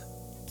luck.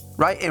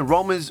 Right? In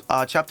Romans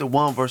chapter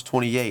 1, verse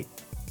 28.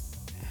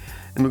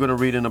 And we're going to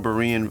read in the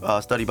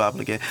Berean Study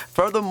Bible again.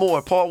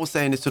 Furthermore, Paul was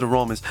saying this to the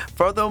Romans.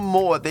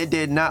 Furthermore, they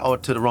did not, or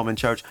to the Roman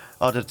church,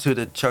 or to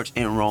the church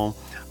in Rome.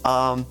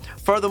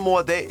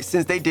 Furthermore,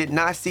 since they did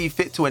not see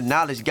fit to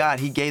acknowledge God,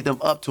 he gave them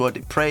up to a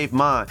depraved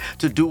mind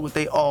to do what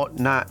they ought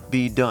not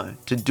be done.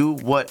 To do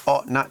what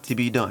ought not to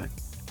be done.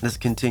 Let's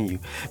continue.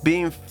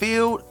 Being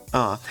filled,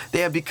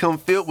 they have become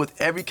filled with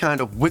every kind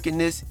of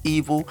wickedness,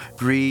 evil,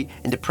 greed,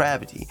 and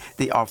depravity.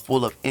 They are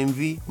full of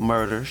envy,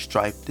 murder,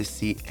 strife,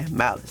 deceit, and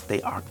malice.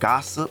 They are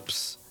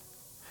gossips.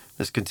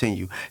 Let's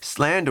continue.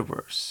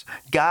 Slanderers,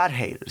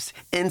 God-haters,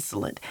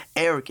 insolent,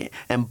 arrogant,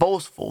 and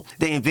boastful.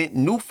 They invent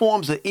new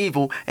forms of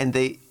evil and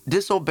they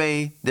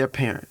disobey their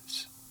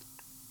parents.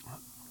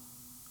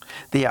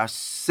 They are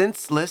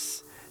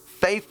senseless,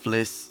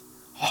 faithless,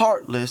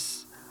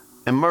 heartless,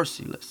 and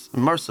merciless.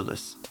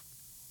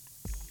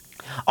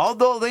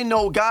 Although they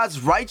know God's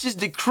righteous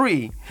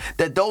decree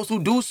that those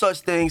who do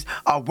such things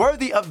are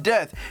worthy of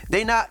death,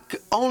 they not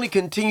only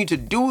continue to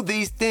do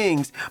these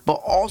things,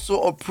 but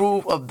also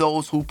approve of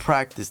those who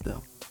practice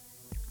them.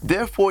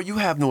 Therefore, you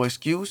have no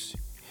excuse.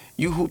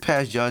 You who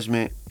pass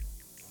judgment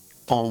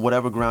on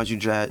whatever grounds you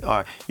drag,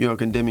 or you're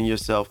condemning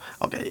yourself.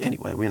 Okay,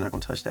 anyway, we're not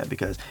going to touch that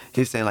because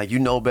he's saying, like, you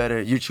know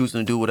better, you're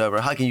choosing to do whatever.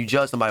 How can you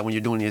judge somebody when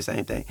you're doing the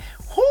same thing?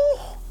 Whew.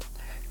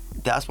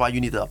 That's why you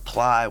need to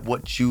apply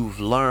what you've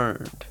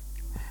learned.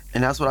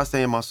 And that's what I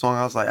say in my song.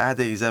 I was like, I had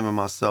to examine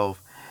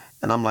myself.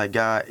 And I'm like,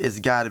 God, it's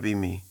got to be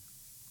me.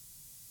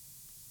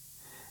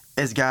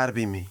 It's got to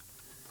be me.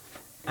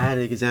 I had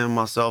to examine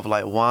myself,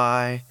 like,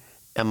 why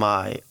am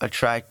I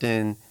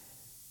attracting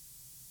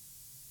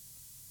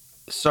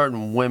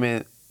certain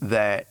women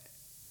that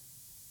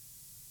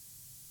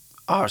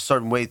are a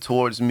certain way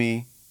towards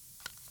me?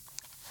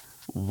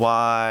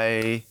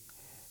 Why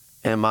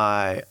am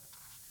I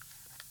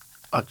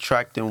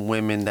attracting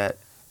women that,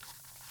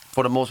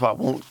 for the most part,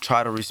 won't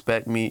try to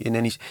respect me in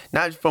any,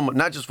 not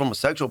just from a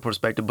sexual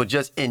perspective, but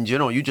just in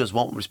general, you just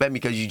won't respect me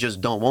because you just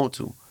don't want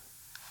to.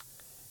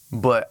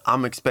 But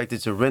I'm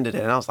expected to render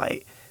that. And I was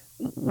like,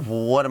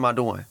 what am I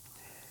doing?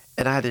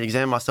 And I had to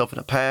examine myself in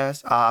the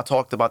past. I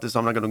talked about this, so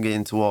I'm not going to get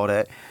into all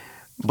that.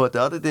 But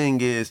the other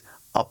thing is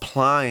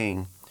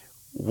applying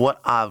what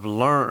I've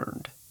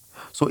learned.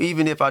 So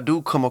even if I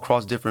do come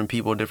across different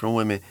people, different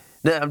women,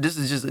 I'm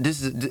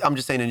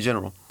just saying in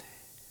general,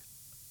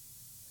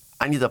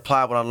 I need to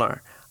apply what I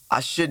learned.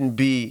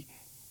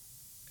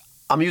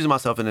 I'm using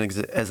myself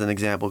as an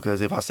example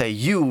because if I say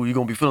you're going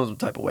to be feeling some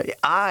type of way.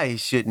 I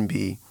shouldn't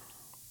be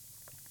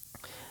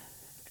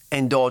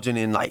indulging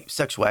in like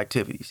sexual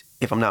activities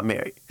if I'm not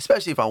married,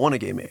 especially if I want to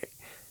get married.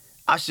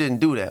 I shouldn't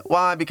do that.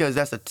 Why? Because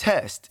that's a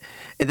test.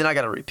 And then I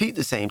got to repeat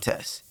the same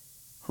test,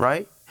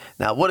 right?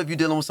 Now, what if you're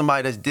dealing with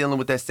somebody that's dealing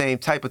with that same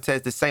type of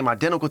test, the same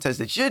identical test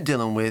that you're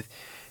dealing with?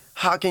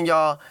 How can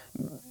y'all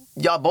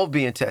both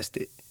being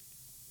tested,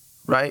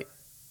 right?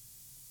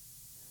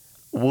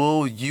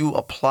 Will you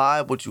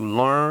apply what you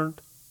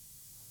learned,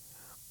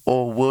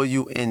 or will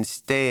you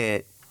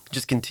instead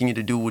just continue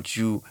to do what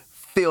you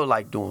feel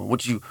like doing,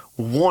 what you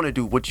want to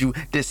do, what you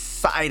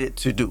decided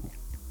to do?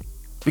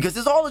 Because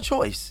it's all a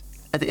choice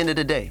at the end of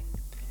the day.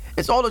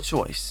 It's all a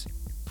choice.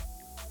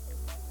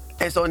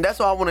 And that's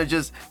what I want to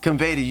just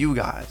convey to you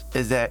guys,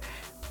 is that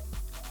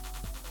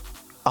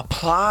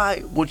apply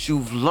what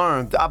you've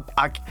learned.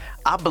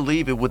 I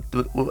believe it with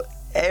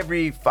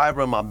every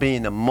fiber of my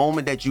being. The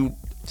moment that you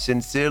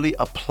sincerely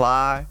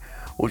apply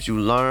what you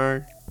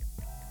learn,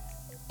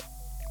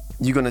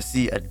 you're going to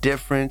see a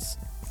difference.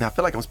 Now, I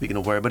feel like I'm speaking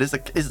a word, but it's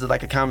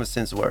like a common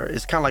sense word.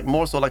 It's kind of like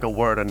more so like a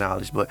word of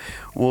knowledge, but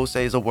we'll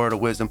say it's a word of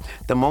wisdom.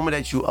 The moment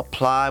that you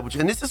apply,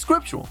 and this is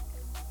scriptural,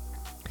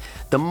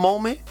 the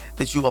moment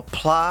that you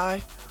apply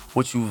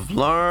what you've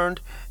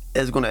learned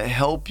is going to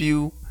help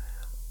you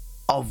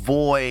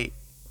avoid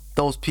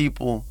those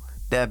people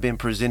that have been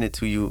presented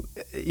to you,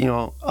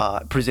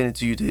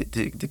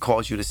 to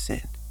cause you to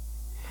sin.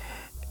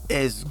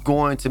 Is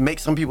going to make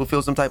some people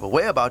feel some type of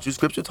way about you.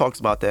 Scripture talks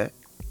about that.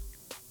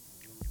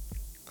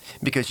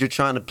 Because you're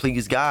trying to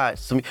please God.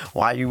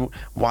 Why you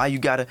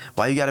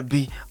gotta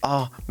be,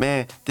 oh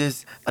man,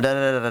 this, da da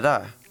da da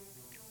da.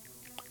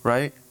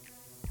 Right?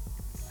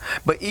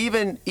 But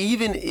even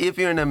if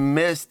you're in the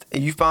midst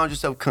and you found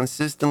yourself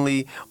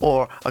consistently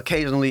or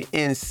occasionally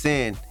in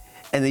sin,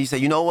 and then you say,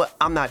 you know what,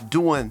 I'm not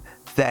doing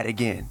that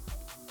again.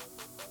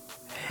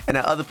 And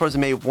that other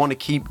person may want to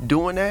keep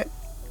doing that,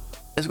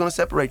 it's going to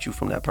separate you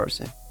from that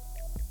person.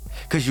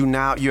 Because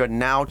you're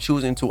now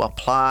choosing to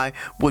apply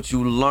what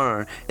you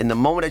learn. And the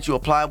moment that you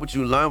apply what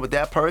you learn with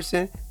that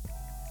person,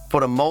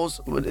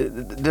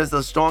 there's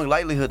a strong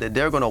likelihood that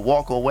they're going to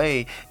walk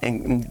away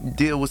and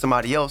deal with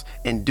somebody else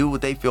and do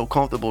what they feel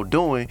comfortable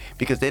doing,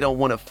 because they don't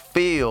want to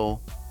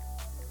feel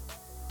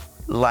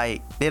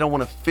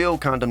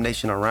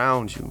condemnation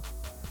around you.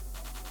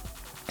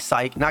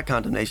 Psych, not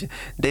condemnation.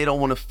 They don't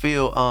want to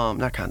feel,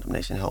 not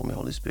condemnation, help me,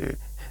 Holy Spirit.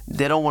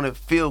 They don't want to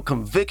feel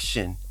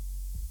conviction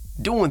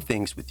doing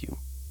things with you.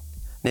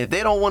 And if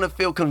they don't want to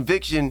feel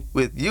conviction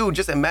with you,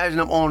 just imagine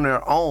them on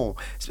their own,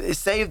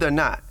 saved or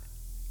not.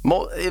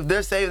 If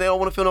they're saved, they don't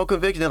want to feel no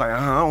conviction. They're like,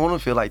 I don't want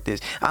to feel like this.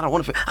 I don't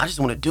want to feel, I just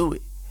want to do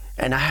it.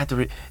 And I have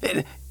to,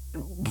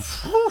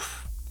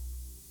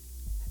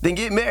 then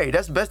get married.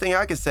 That's the best thing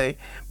I can say.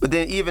 But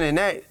then even in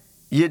that,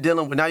 you're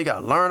dealing with, now you got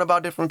to learn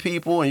about different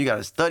people and you got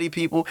to study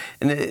people.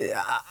 And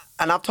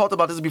I've talked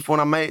about this before,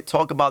 and I may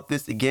talk about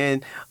this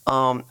again.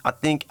 I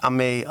think I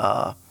may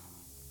have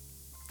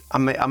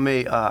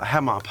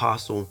my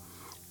apostle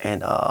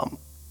and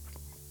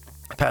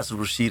Pastor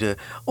Rashida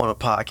on a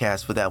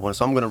podcast for that one.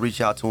 So I'm going to reach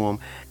out to him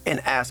and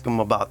ask him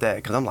about that,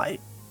 because I'm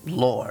like,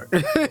 Lord,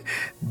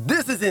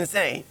 this is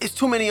insane. It's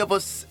too many of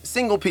us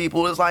single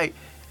people. It's like,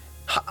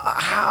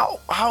 how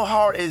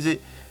hard is it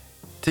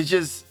to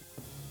just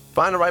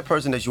find the right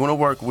person that you want to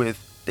work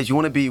with, that you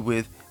want to be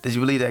with, that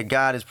you believe that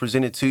God has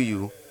presented to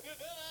you,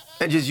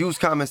 and just use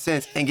common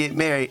sense and get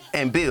married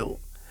and build?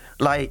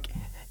 Like,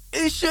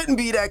 it shouldn't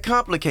be that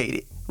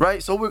complicated,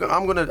 right? So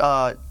I'm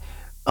gonna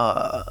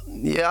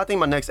I think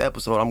my next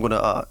episode I'm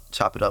gonna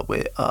chop it up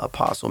with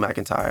Apostle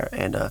McIntyre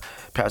and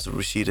Pastor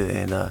Rashida,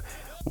 and I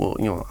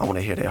want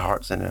to hear their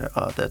hearts and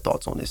their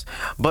thoughts on this.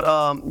 But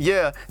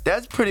yeah,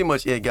 that's pretty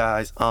much it,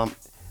 guys.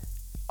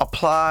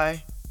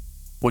 Apply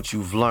what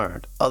you've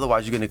learned.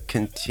 Otherwise, you're gonna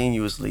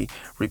continuously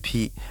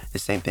repeat the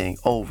same thing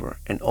over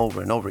and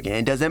over and over again.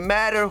 It doesn't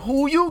matter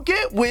who you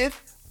get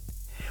with,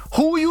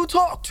 who you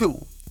talk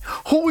to,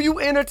 who you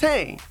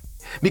entertain.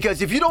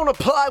 Because if you don't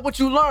apply what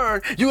you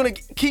learn, you're going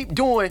to keep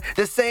doing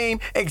the same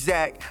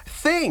exact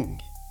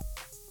thing.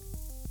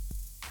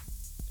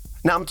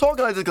 Now, I'm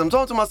talking like this because I'm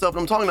talking to myself,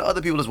 and I'm talking to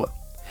other people as well.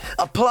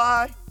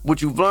 Apply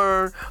what you've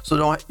learned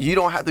so you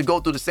don't have to go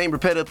through the same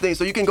repetitive thing,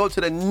 so you can go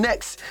to the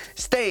next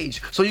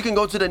stage, so you can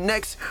go to the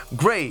next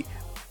grade.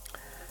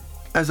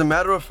 As a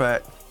matter of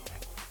fact,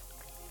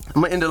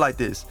 I'm going to end it like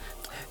this.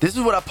 This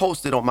is what I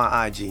posted on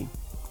my IG.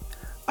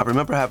 I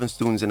remember having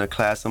students in a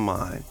class of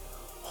mine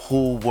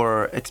who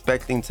were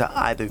expecting to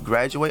either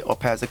graduate or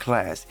pass a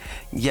class,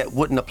 yet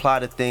wouldn't apply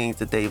the things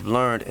that they've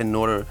learned in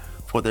order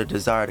for their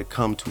desire to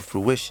come to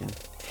fruition.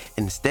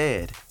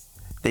 Instead,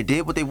 they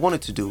did what they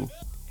wanted to do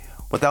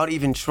without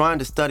even trying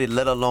to study,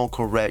 let alone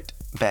correct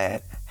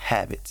bad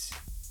habits.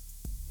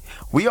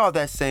 We are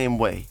that same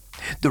way.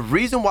 The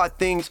reason why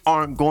things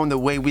aren't going the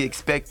way we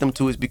expect them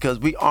to is because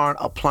we aren't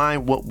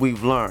applying what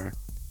we've learned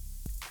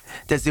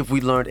as if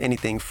we learned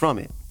anything from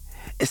it.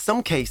 In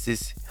some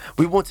cases,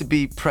 we want to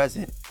be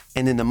present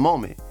and in the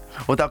moment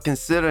without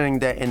considering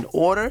that in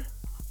order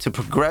to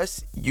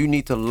progress, you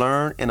need to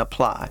learn and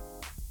apply.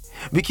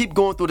 We keep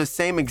going through the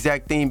same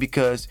exact thing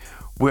because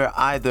we're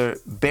either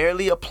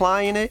barely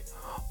applying it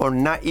or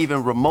not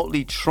even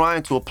remotely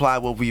trying to apply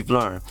what we've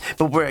learned.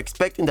 But we're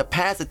expecting to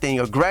pass a thing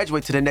or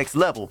graduate to the next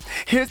level.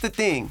 Here's the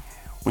thing.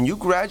 When you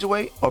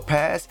graduate or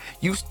pass,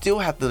 you still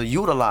have to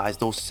utilize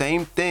those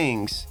same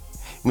things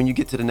when you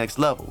get to the next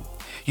level.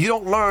 You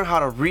don't learn how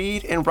to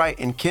read and write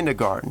in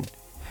kindergarten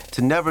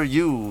to never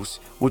use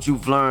what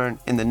you've learned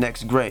in the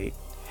next grade.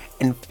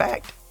 In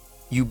fact,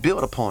 you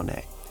build upon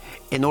that.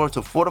 In order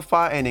to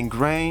fortify and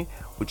ingrain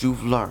what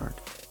you've learned,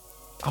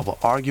 I will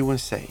argue and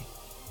say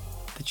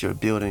that you're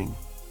building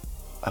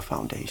a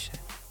foundation.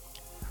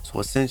 So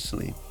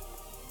essentially,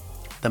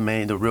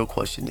 the real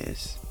question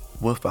is,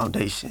 what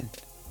foundation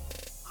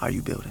are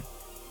you building?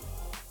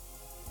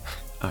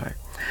 All right.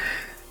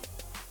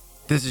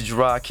 This is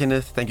Gerard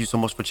Kenneth. Thank you so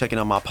much for checking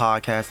out my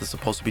podcast. It's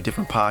supposed to be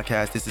different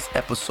podcasts. This is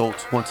episode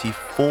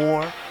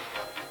 24.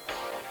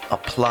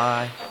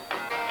 Apply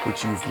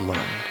what you've learned.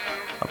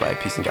 All right,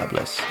 peace and God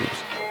bless. Peace.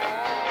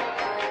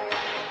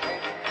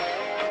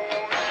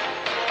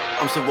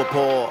 I'm Simple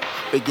Paul.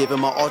 Been giving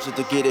my archer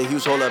to get it. He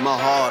was all at my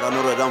heart. I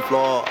know that I'm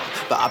flawed,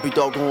 but I be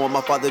doggone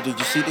my father. Did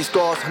you see these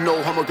scars? I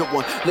know I'm a good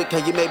one. Look how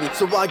you made me.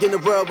 So why get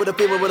in the world with a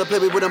feeling when I play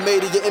with when I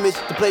made it your image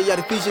to play out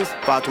Ephesians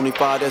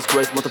 5:25. That's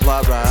grace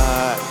multiplied,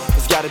 right?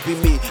 It's gotta be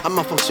me. I'm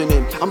not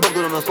functioning. I'm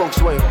building on a feng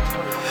shui.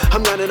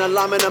 I'm not in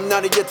alignment. I'm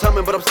not in your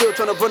timing, but I'm still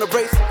trying to run a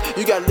race.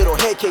 You got a little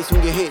head case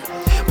on your head.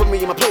 Put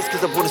me in my place,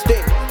 cause I wanna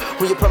stay.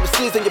 When your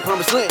promises and your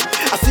promised land.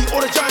 I see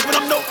all the giants, but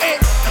I'm no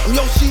ant. I'm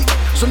your sheep,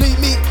 so lead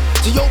me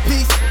to your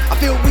peace. I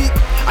feel weak,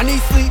 I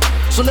need sleep,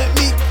 so let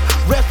me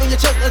rest on your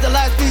chest as the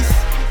last piece.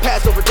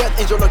 pass over death,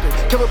 angel lurking.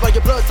 Covered by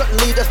your blood,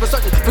 suddenly that's for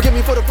certain. Forgive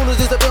me for the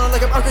foolishness of feeling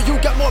like I'm arguing. You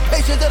got more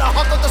patience than I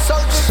hopped off the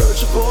surgeon.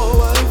 Searching for a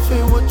wife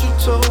ain't what you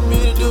told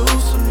me to do.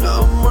 So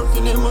now I'm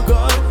working in my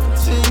garden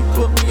until you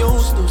put me on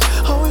snooze.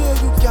 Oh yeah,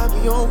 you got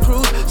me on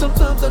cruise.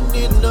 Sometimes I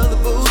need another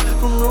boost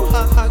from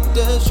Ruha Hot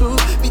Dash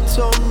Truth. Be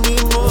told me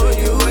more. When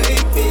you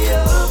wake me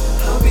up,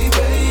 I'll be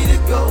ready to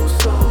go.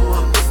 So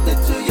I'm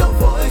listening to your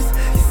voice.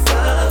 Yes,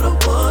 I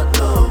don't want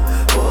no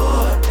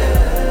more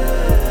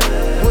else.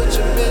 What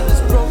you meant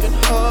is broken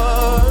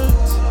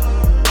heart.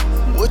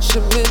 What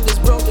you meant is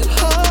broken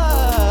heart.